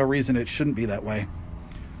I see no reason it shouldn't be that way.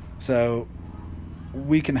 So,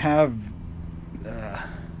 we can have...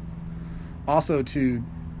 also to...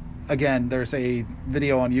 Again, there's a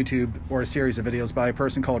video on YouTube, or a series of videos, by a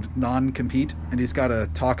person called Non-Compete, and he's got a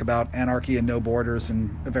talk about anarchy and no borders and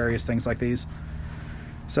various things like these.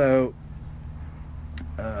 So,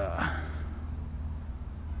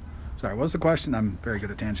 sorry, what was the question? I'm very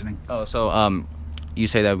good at tangenting. Oh, so you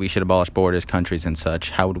say that we should abolish borders, countries, and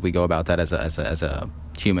such. How would we go about that as a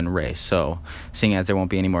human race? So, seeing as there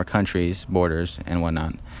won't be any more countries, borders, and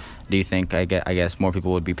whatnot, do you think, I guess, more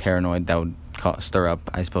people would be paranoid? That would stir up,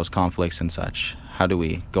 I suppose, conflicts and such. How do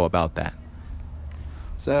we go about that?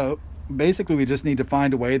 So, basically, we just need to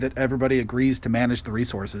find a way that everybody agrees to manage the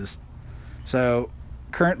resources. So,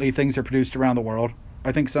 currently, things are produced around the world.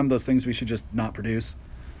 I think some of those things we should just not produce.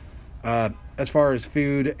 As far as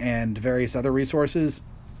food and various other resources,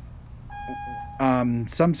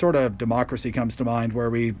 some sort of democracy comes to mind where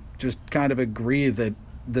we just kind of agree that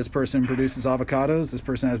this person produces avocados, this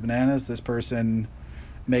person has bananas, this person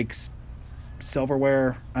makes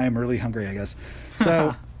silverware. I am really hungry, I guess.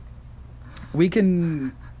 So we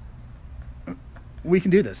can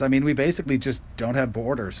do this. I mean, we basically just don't have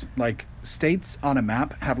borders. Like, states on a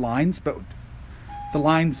map have lines, but the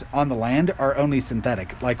lines on the land are only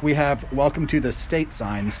synthetic. Like, we have welcome to the state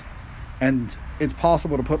signs, and it's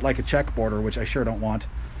possible to put like a check border, which I sure don't want.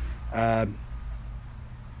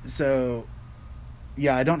 So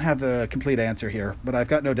yeah, I don't have the complete answer here, but I've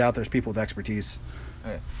got no doubt there's people with expertise.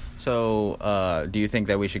 Okay. So, do you think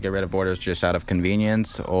that we should get rid of borders just out of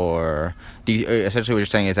convenience, or essentially what you're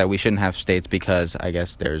saying is that we shouldn't have states because I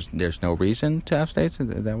guess there's no reason to have states?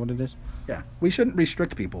 Is that what it is? Yeah, we shouldn't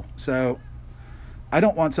restrict people. So, I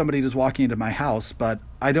don't want somebody just walking into my house, but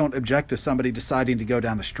I don't object to somebody deciding to go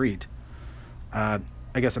down the street. I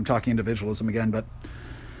guess I'm talking individualism again, but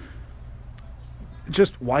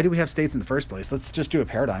just why do we have states in the first place? Let's just do a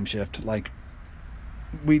paradigm shift. Like,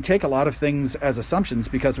 we take a lot of things as assumptions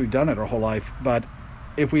because we've done it our whole life, but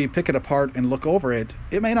if we pick it apart and look over it,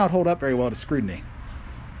 it may not hold up very well to scrutiny.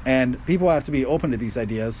 And people have to be open to these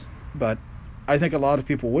ideas, but I think a lot of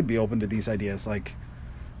people would be open to these ideas. Like,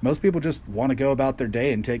 most people just want to go about their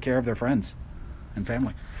day and take care of their friends and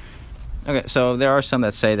family. Okay, so there are some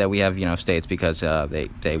that say that we have, states because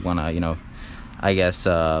they want to, I guess,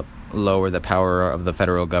 lower the power of the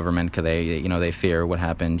federal government because they fear what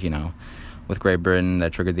happened, with Great Britain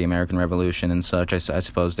that triggered the American Revolution and such. I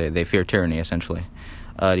suppose they fear tyranny, essentially.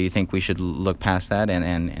 Do you think we should look past that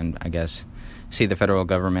and I guess see the federal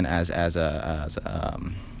government as a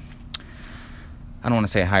I don't want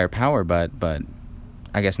to say a higher power, but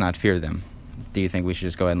I guess not fear them? Do you think we should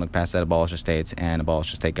just go ahead and look past that, abolish the states and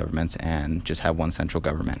abolish the state governments and just have one central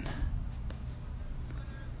government?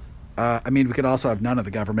 I mean, we could also have none of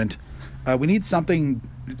the government. We need something.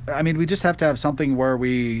 I mean, we just have to have something where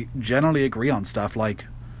we generally agree on stuff. Like,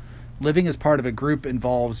 living as part of a group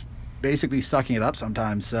involves basically sucking it up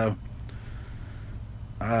sometimes. So,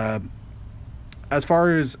 as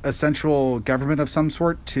far as a central government of some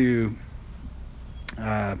sort to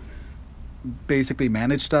basically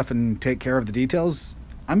manage stuff and take care of the details,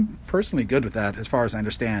 I'm personally good with that as far as I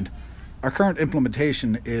understand. Our current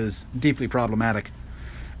implementation is deeply problematic.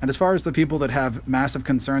 And as far as the people that have massive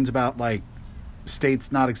concerns about, like,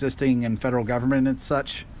 states not existing and federal government and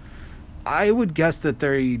such, I would guess that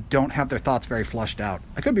they don't have their thoughts very flushed out.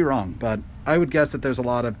 I could be wrong, but I would guess that there's a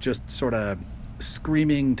lot of just sort of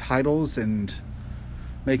screaming titles and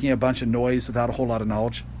making a bunch of noise without a whole lot of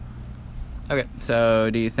knowledge. Okay, so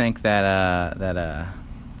do you think that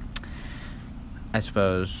I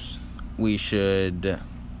suppose we should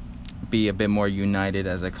be a bit more united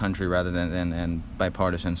as a country rather than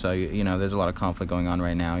bipartisan? So there's a lot of conflict going on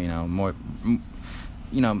right now. Now more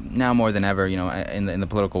than ever. In the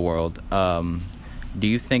political world. Do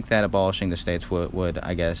you think that abolishing the states would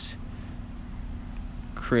I guess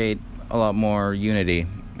create a lot more unity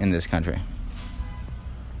in this country?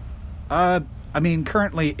 I mean,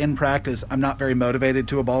 currently in practice, I'm not very motivated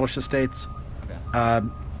to abolish the states. Okay.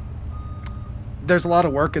 There's a lot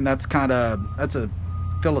of work, and that's a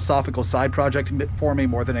philosophical side project for me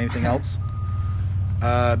more than anything else.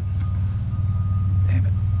 Damn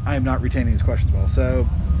it. I am not retaining these questions well. So,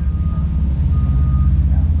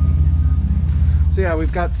 So yeah,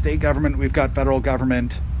 we've got state government, we've got federal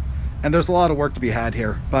government, and there's a lot of work to be had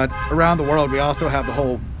here. But around the world, we also have the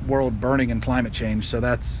whole world burning and climate change. So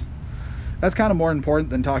that's kind of more important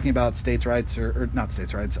than talking about states' rights or not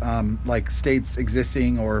states' rights, like states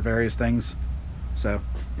existing or various things. So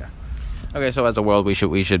yeah. Okay, so as a world, we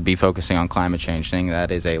should be focusing on climate change, saying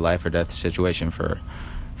that is a life or death situation for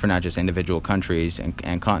not just individual countries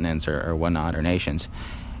and continents or whatnot or nations.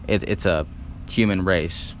 It's a human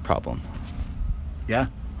race problem. Yeah.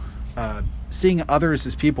 Seeing others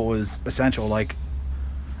as people is essential. Like,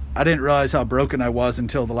 I didn't realize how broken I was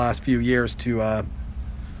until the last few years to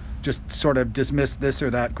just sort of dismiss this or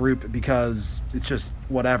that group because it's just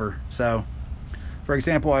whatever. So, for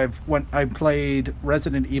example, I played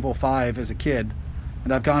Resident Evil 5 as a kid,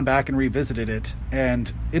 and I've gone back and revisited it,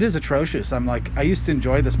 and it is atrocious. I'm like, I used to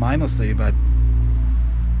enjoy this mindlessly, but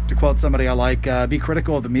to quote somebody I like, be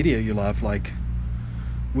critical of the media you love. Like,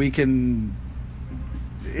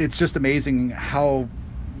 it's just amazing how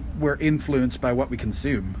we're influenced by what we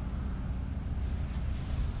consume.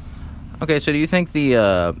 Okay, so do you think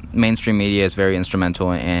the mainstream media is very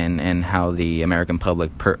instrumental in how the American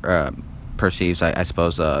public perceives, I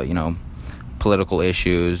suppose, political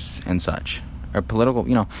issues and such? Or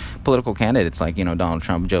political candidates like, Donald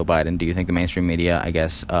Trump, Joe Biden. Do you think the mainstream media, I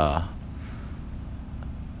guess,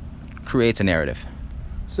 creates a narrative?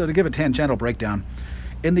 So to give a tangential breakdown,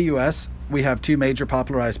 in the U.S., we have two major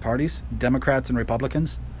popularized parties, Democrats and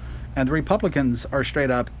Republicans. And the Republicans are straight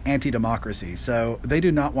up anti-democracy, so they do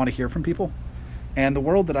not want to hear from people. And the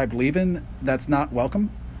world that I believe in, that's not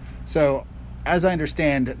welcome. So, as I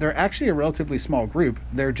understand, they're actually a relatively small group.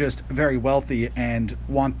 They're just very wealthy and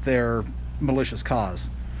want their malicious cause.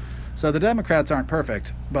 So the Democrats aren't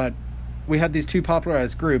perfect, but we have these two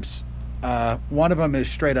popularized groups. One of them is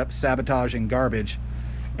straight up sabotaging garbage,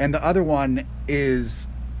 and the other one is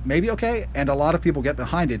maybe okay, and a lot of people get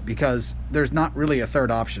behind it because there's not really a third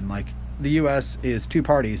option. Like, the U.S. is two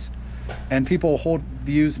parties, and people hold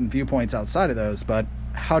views and viewpoints outside of those, but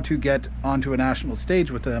how to get onto a national stage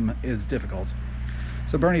with them is difficult.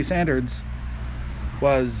 So Bernie Sanders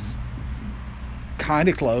was kind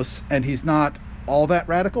of close, and he's not all that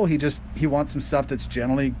radical. He wants some stuff that's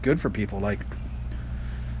generally good for people. Like,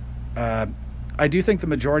 I do think the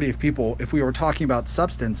majority of people, if we were talking about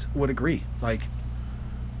substance, would agree. Like,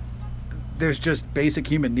 there's just basic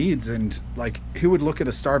human needs, and like, who would look at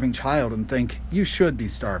a starving child and think you should be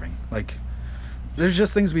starving? Like, there's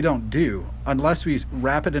just things we don't do unless we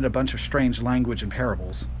wrap it in a bunch of strange language and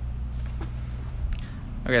parables.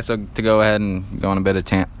 Okay, so to go ahead and go on a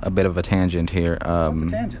bit of a tangent here. What's a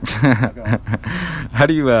tangent? How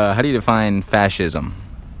do you define fascism?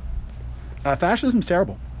 Fascism's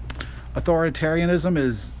terrible. Authoritarianism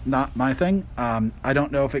is not my thing. I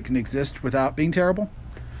don't know if it can exist without being terrible.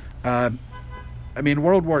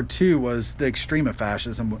 World War II was the extreme of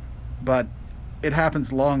fascism, but it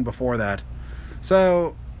happens long before that.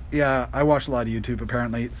 So, yeah, I watch a lot of YouTube,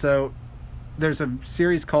 apparently. So, there's a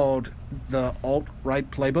series called The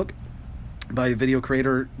Alt-Right Playbook by a video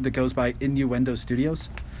creator that goes by Innuendo Studios.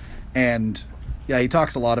 And, yeah, he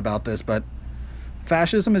talks a lot about this, but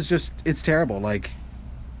fascism is just, it's terrible. Like,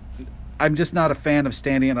 I'm just not a fan of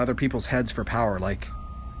standing on other people's heads for power. Like,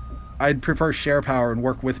 I'd prefer share power and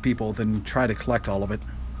work with people than try to collect all of it.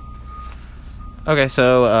 Okay,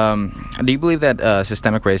 so do you believe that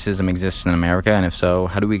systemic racism exists in America? And if so,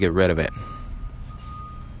 how do we get rid of it?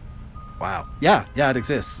 Wow. Yeah, it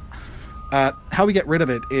exists. How we get rid of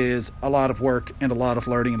it is a lot of work and a lot of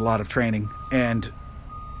learning and a lot of training and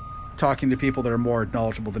talking to people that are more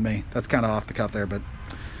knowledgeable than me. That's kind of off the cuff there, but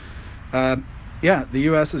yeah, the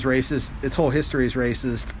U.S. is racist. Its whole history is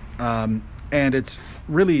racist. And it's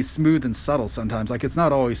really smooth and subtle sometimes. Like, it's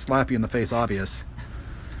not always slap you in the face obvious.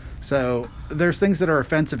 So there's things that are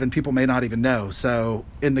offensive and people may not even know. So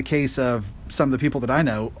in the case of some of the people that I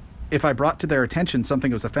know, if I brought to their attention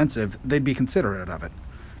something was offensive, they'd be considerate of it.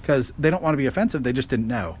 Because they don't want to be offensive, they just didn't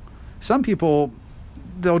know. Some people,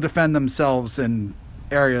 they'll defend themselves in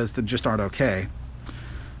areas that just aren't okay.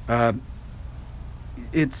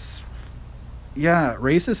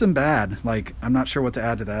 Racism bad. Like, I'm not sure what to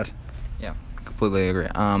add to that. Yeah, completely agree.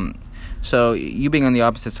 So you being on the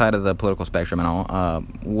opposite side of the political spectrum and all,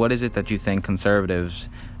 what is it that you think conservatives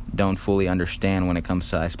don't fully understand when it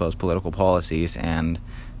comes to, I suppose, political policies and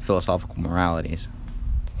philosophical moralities?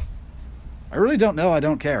 I really don't know. I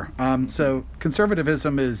don't care. So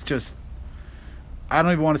conservatism is just, I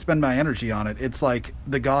don't even want to spend my energy on it. It's like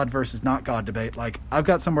the God versus not God debate. Like, I've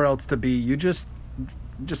got somewhere else to be. You just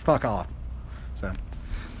fuck off. So.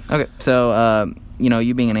 Okay, so,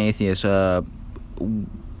 you being an atheist,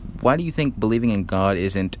 why do you think believing in God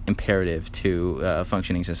isn't imperative to a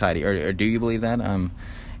functioning society, or do you believe that? I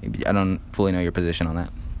don't fully know your position on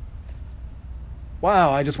that.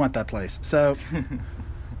 Wow, I just went that place. So,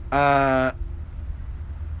 I've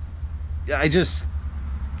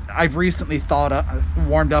recently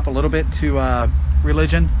warmed up a little bit to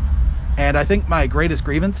religion, and I think my greatest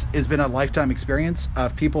grievance has been a lifetime experience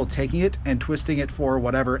of people taking it and twisting it for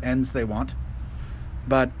whatever ends they want.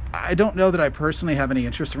 But I don't know that I personally have any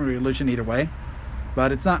interest in religion either way,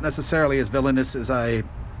 but it's not necessarily as villainous as I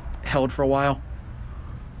held for a while.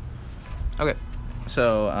 Okay,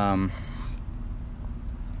 so I'm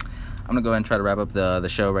gonna go ahead and try to wrap up the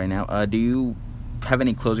show right now. Do you have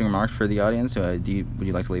any closing remarks for the audience? Would you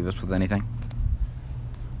like to leave us with anything?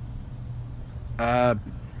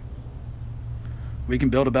 We can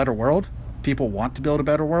build a better world. People want to build a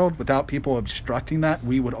better world. Without people obstructing that,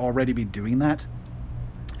 we would already be doing that.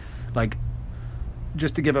 Like,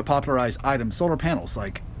 just to give a popularized item, solar panels.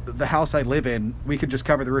 Like, the house I live in, we could just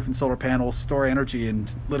cover the roof in solar panels, store energy,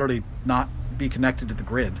 and literally not be connected to the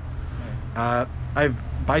grid. I've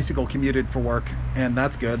bicycle commuted for work, and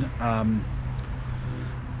that's good.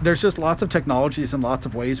 There's just lots of technologies and lots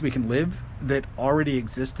of ways we can live that already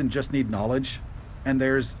exist and just need knowledge. And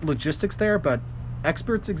there's logistics there, but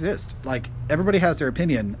experts exist. Like, everybody has their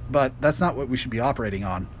opinion, but that's not what we should be operating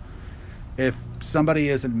on. If somebody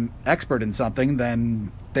is an expert in something,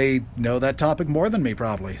 then they know that topic more than me,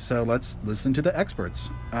 probably. So let's listen to the experts.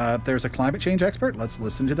 If there's a climate change expert, let's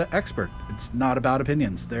listen to the expert. It's not about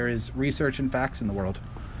opinions. There is research and facts in the world.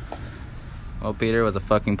 Well, Peter, it was a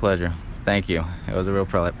fucking pleasure. Thank you. It was a real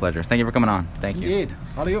pleasure. Thank you for coming on. Thank you. Indeed.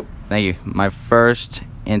 Adios. Thank you. My first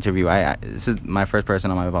interview. This is my first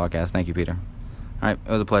person on my podcast. Thank you, Peter. All right.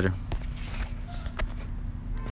 It was a pleasure.